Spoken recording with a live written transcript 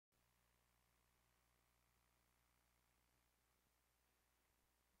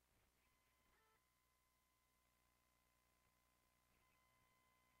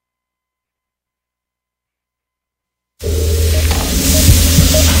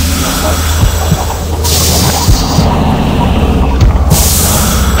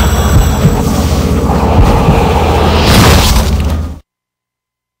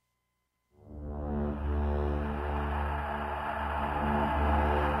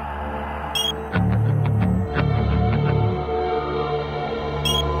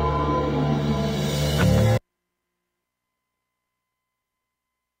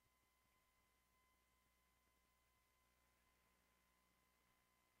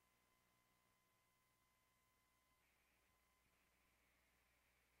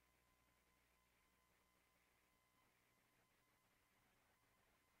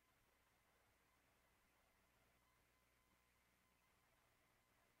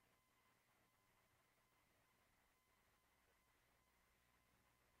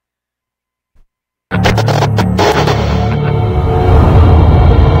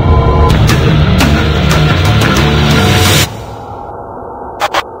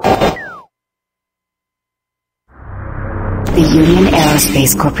The Union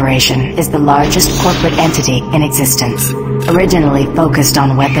Aerospace Corporation is the largest corporate entity in existence. Originally focused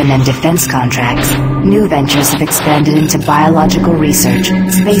on weapon and defense contracts, new ventures have expanded into biological research,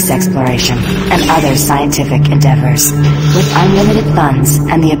 space exploration, and other scientific endeavors. With unlimited funds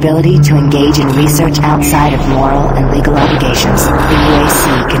and the ability to engage in research outside of moral and legal obligations, the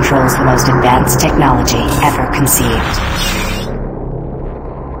UAC controls the most advanced technology ever conceived.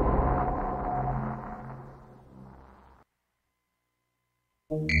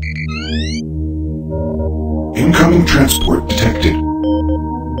 Incoming transport detected.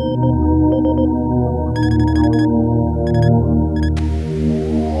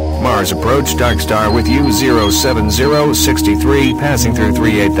 Mars approach, Dark Star with you, 07063, passing through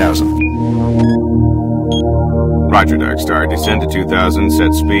 38,000. Roger, Dark Star. Descend to 2000,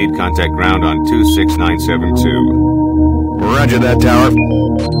 set speed, contact ground on 26972. Roger that, tower.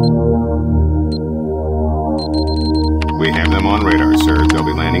 We have them on radar, sir. They'll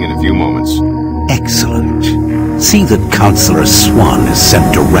be landing in a few moments. Excellent. See that Counselor Swan is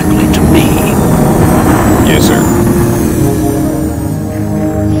sent directly to me. Yes, sir.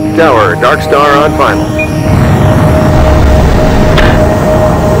 Tower, Dark Star on final.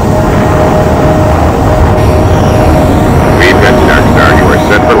 We've got you, Dark Star. You are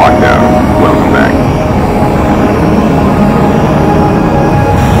set for lockdown. Welcome back.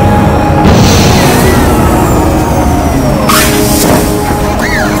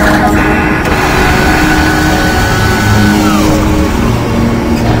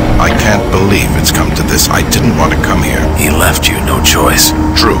 It's come to this. I didn't want to come here. He left you no choice.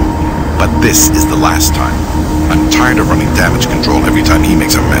 True, but this is the last time. I'm tired of running damage control every time he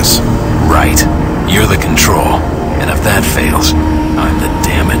makes a mess. Right. You're the control. And if that fails, I'm the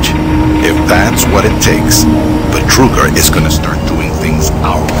damage. If that's what it takes, Betruger is going to start doing things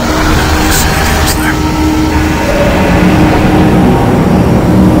our way.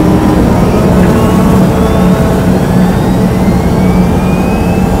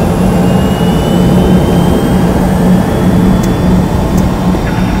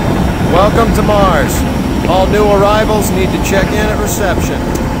 Welcome to Mars. All new arrivals need to check in at reception.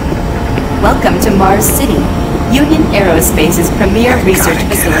 Welcome to Mars City, Union Aerospace's premier research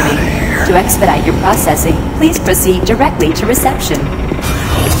facility. To expedite your processing, please proceed directly to reception.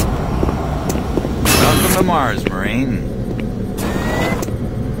 Welcome to Mars, Marine.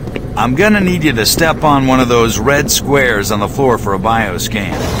 I'm gonna need you to step on one of those red squares on the floor for a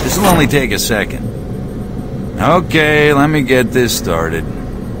bioscan. This'll only take a second. Okay, let me get this started.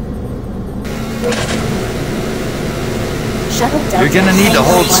 You're gonna need to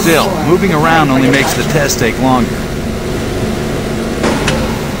hold still. Moving around only makes the test take longer.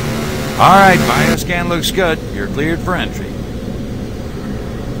 Alright, bioscan looks good. You're cleared for entry. On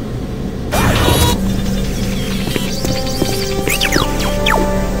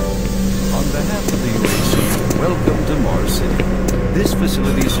behalf of the UAC, welcome to Mars City. This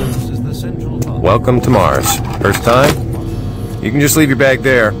facility serves as the central hub. Welcome to Mars. First time? You can just leave your bag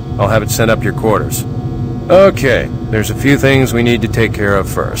there. I'll have it sent up to your quarters. Okay, there's a few things we need to take care of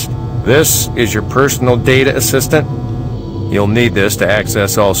first. This is your personal data assistant. You'll need this to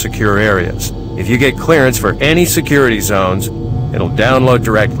access all secure areas. If you get clearance for any security zones, it'll download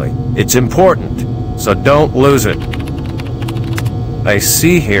directly. It's important, so don't lose it. I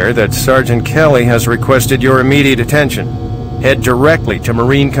see here that Sergeant Kelly has requested your immediate attention. Head directly to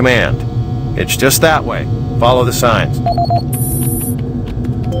Marine Command. It's just that way. Follow the signs.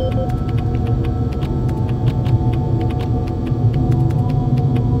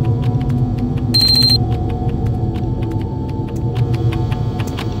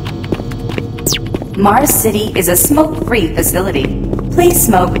 Mars City is a smoke-free facility. Please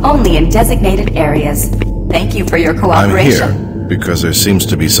smoke only in designated areas. Thank you for your cooperation. I'm here because there seems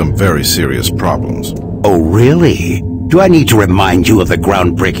to be some very serious problems. Oh, really? Do I need to remind you of the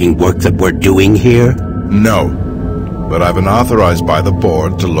groundbreaking work that we're doing here? No, but I've been authorized by the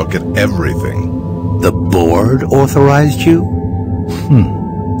board to look at everything. The board authorized you?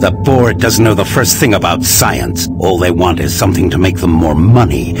 The board doesn't know the first thing about science. All they want is something to make them more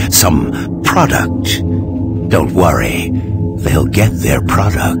money, some product. Don't worry, they'll get their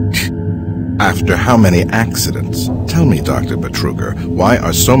product. After how many accidents? Tell me, Dr. Betruger, why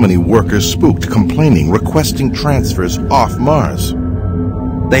are so many workers spooked, complaining, requesting transfers off Mars?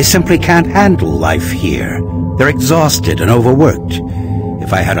 They simply can't handle life here. They're exhausted and overworked.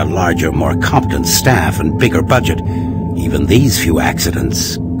 If I had a larger, more competent staff and bigger budget, even these few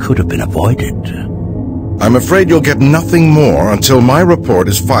accidents could have been avoided. I'm afraid you'll get nothing more until my report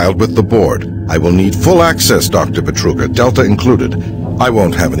is filed with the board. I will need full access, Dr. Betruger, Delta included. I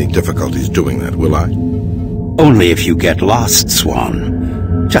won't have any difficulties doing that, will I? Only if you get lost,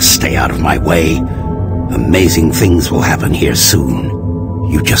 Swan. Just stay out of my way. Amazing things will happen here soon.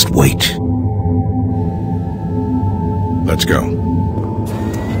 You just wait. Let's go.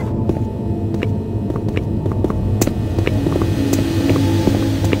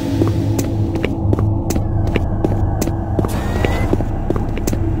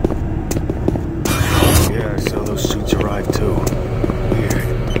 Yeah, so those suits arrived too. Weird.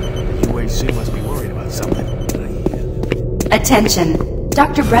 The UAC must be worried about something. Attention.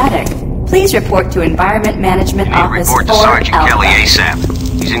 Dr. Braddock, please report to Environment Management Office Report to 4 Sergeant Alpha. Kelly ASAP.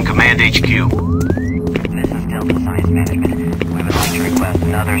 He's in Command HQ. This is Delta Science Management. We would like to request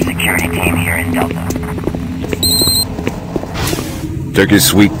another security team here in Delta. Took your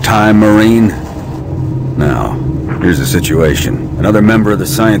sweet time, Marine? Now, here's the situation. Another member of the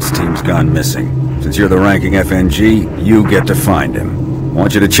science team's gone missing. Since you're the ranking FNG, you get to find him. I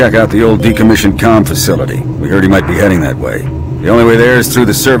want you to check out the old decommissioned comm facility. We heard he might be heading that way. The only way there is through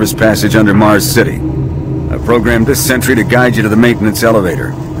the service passage under Mars City. I've programmed this sentry to guide you to the maintenance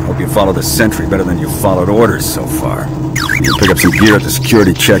elevator. I hope you follow the sentry better than you've followed orders so far. You'll pick up some gear at the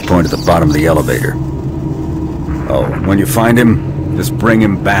security checkpoint at the bottom of the elevator. Oh, and when you find him, just bring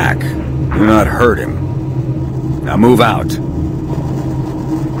him back. Do not hurt him. Now move out.